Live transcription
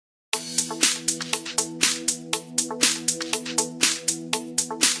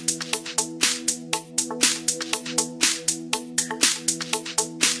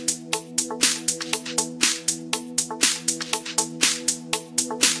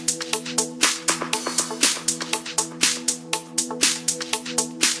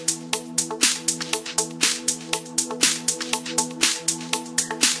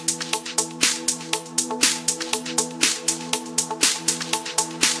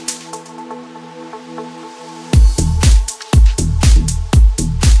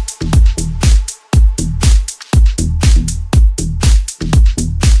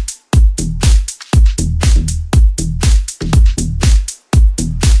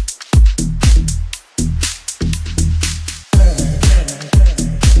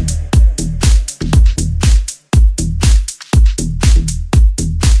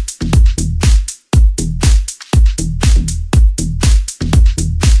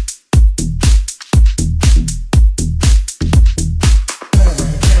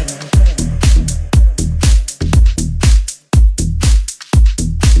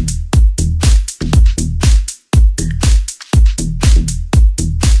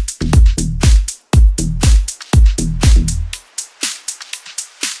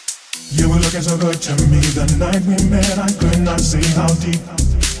looking so good to me. The night we met, I could not see how deep.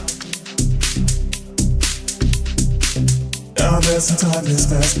 Now there's some timeless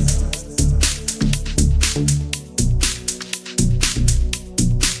destiny.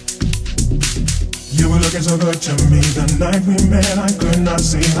 You were looking so good to me. The night we met, I could not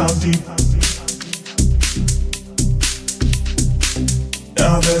see how deep.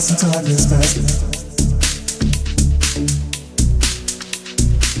 Now there's some timeless destiny.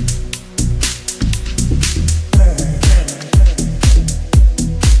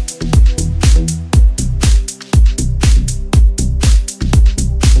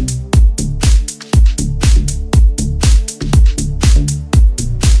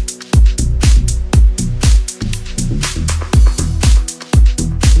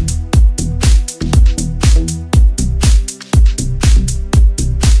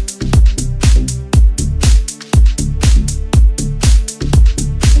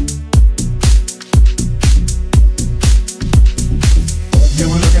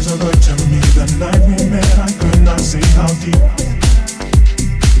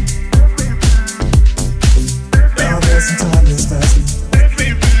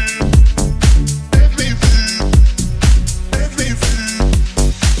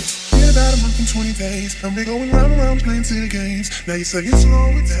 Now you say you slow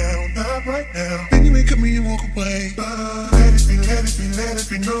it down, not right now. Then you wake up me and walk away. But let it be, let it be, let it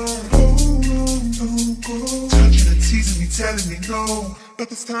be known. Hold on, don't go. Touching and teasing me, telling me no. But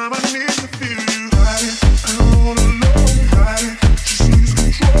this time I need to feel you. Ride it, I don't wanna know. Ride it, just lose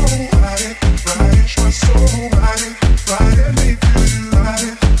control. Ride it, my soul. Ride it, me feel you.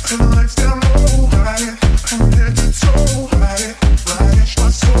 Ride it, and the lights down low. Ride it, from head to toe. Ride it, my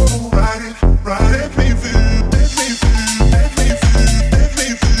soul. Ride it, me feel you. Let me feel you.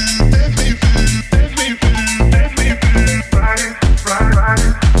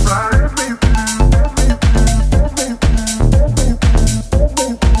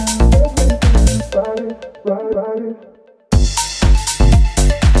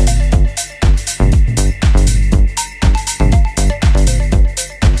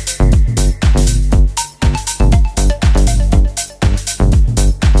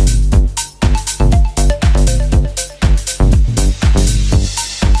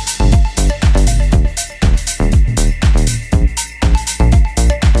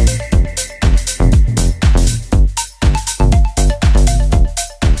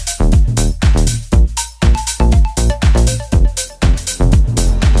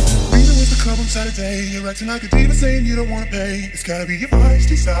 Acting like a diva saying you don't wanna pay. It's gotta be your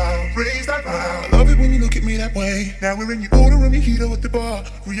feisty style, raise that loud. I love it when you look at me that way. Now we're in your order room, your heater at the bar.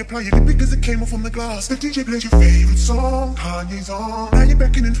 Reapply your lip because it came off from the glass. The DJ plays your favorite song, Kanye's on. Now you're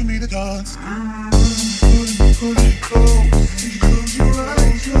beckoning for me to dance. Pull it close. You close your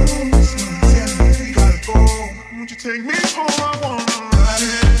eyes, close. Tell me you gotta go. Won't you take me home? I wanna ride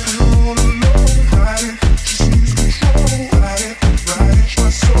it. I don't wanna know. Ride it, just lose control. Ride it, my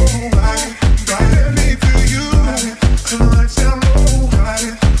soul. Ride it. Ride it, feel you. Ride it, and the lights down low. Ride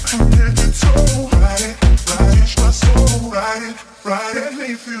it, from head to toe. Ride it, my soul. Ride it, let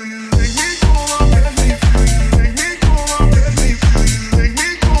me feel you. Make me go up, let me feel you. Make me go up, let me feel you. Make me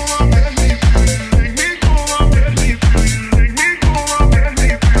go up, let me feel you. Make me go up, let me feel you. Make me go up, let me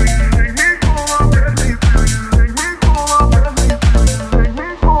feel you. Make me go up, let me feel you. Make me go up, let me feel you.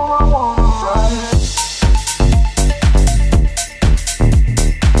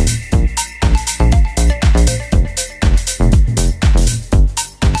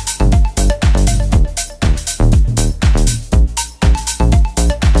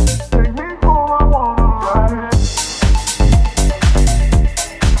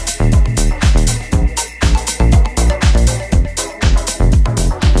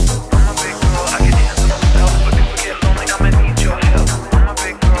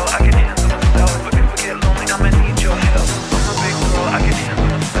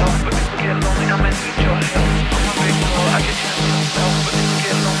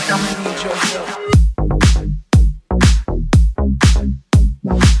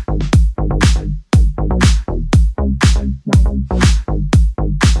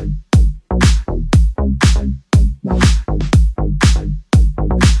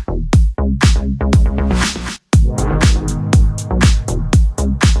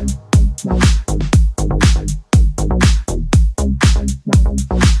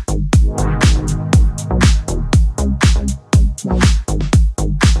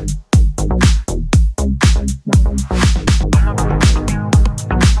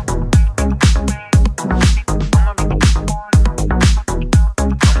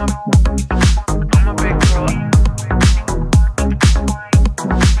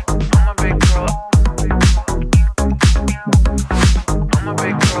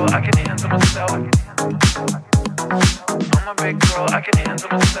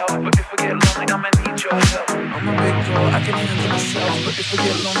 handle myself, but if I get lonely, I'ma need your help. I'm a big girl, I can handle myself, but if I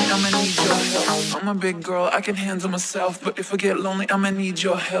get lonely, I'ma need your help. I'm a big girl, I can handle myself, but if I get lonely, I'ma need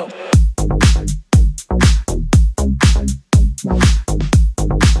your help.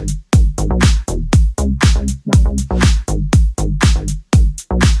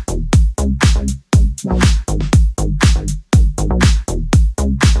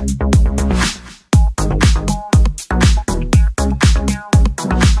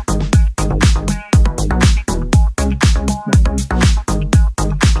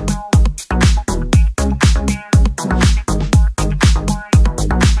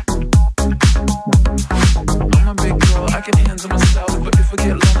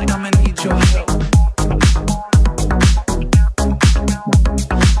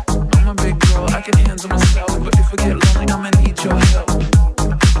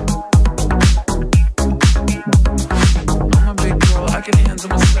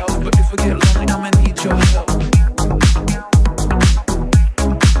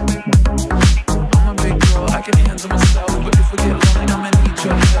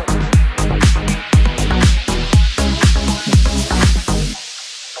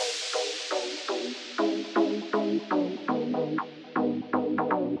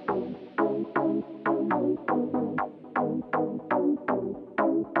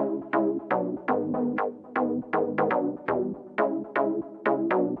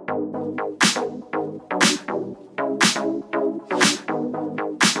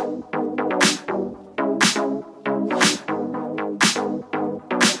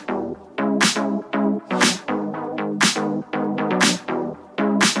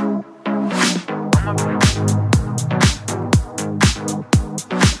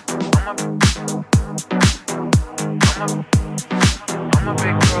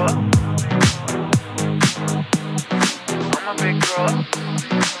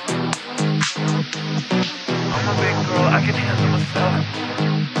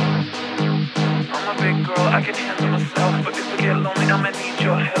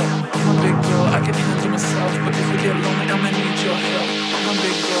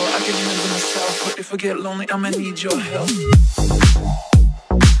 Get lonely, I'ma need your help.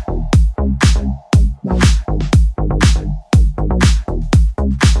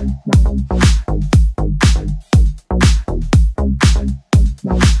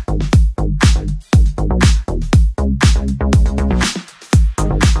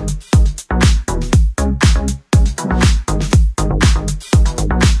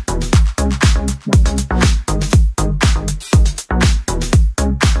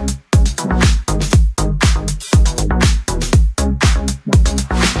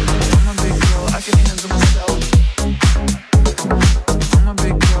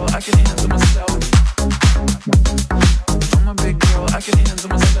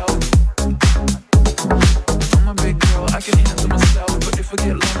 I can handle myself, but if I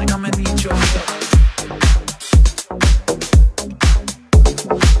get lonely, I'ma need your help.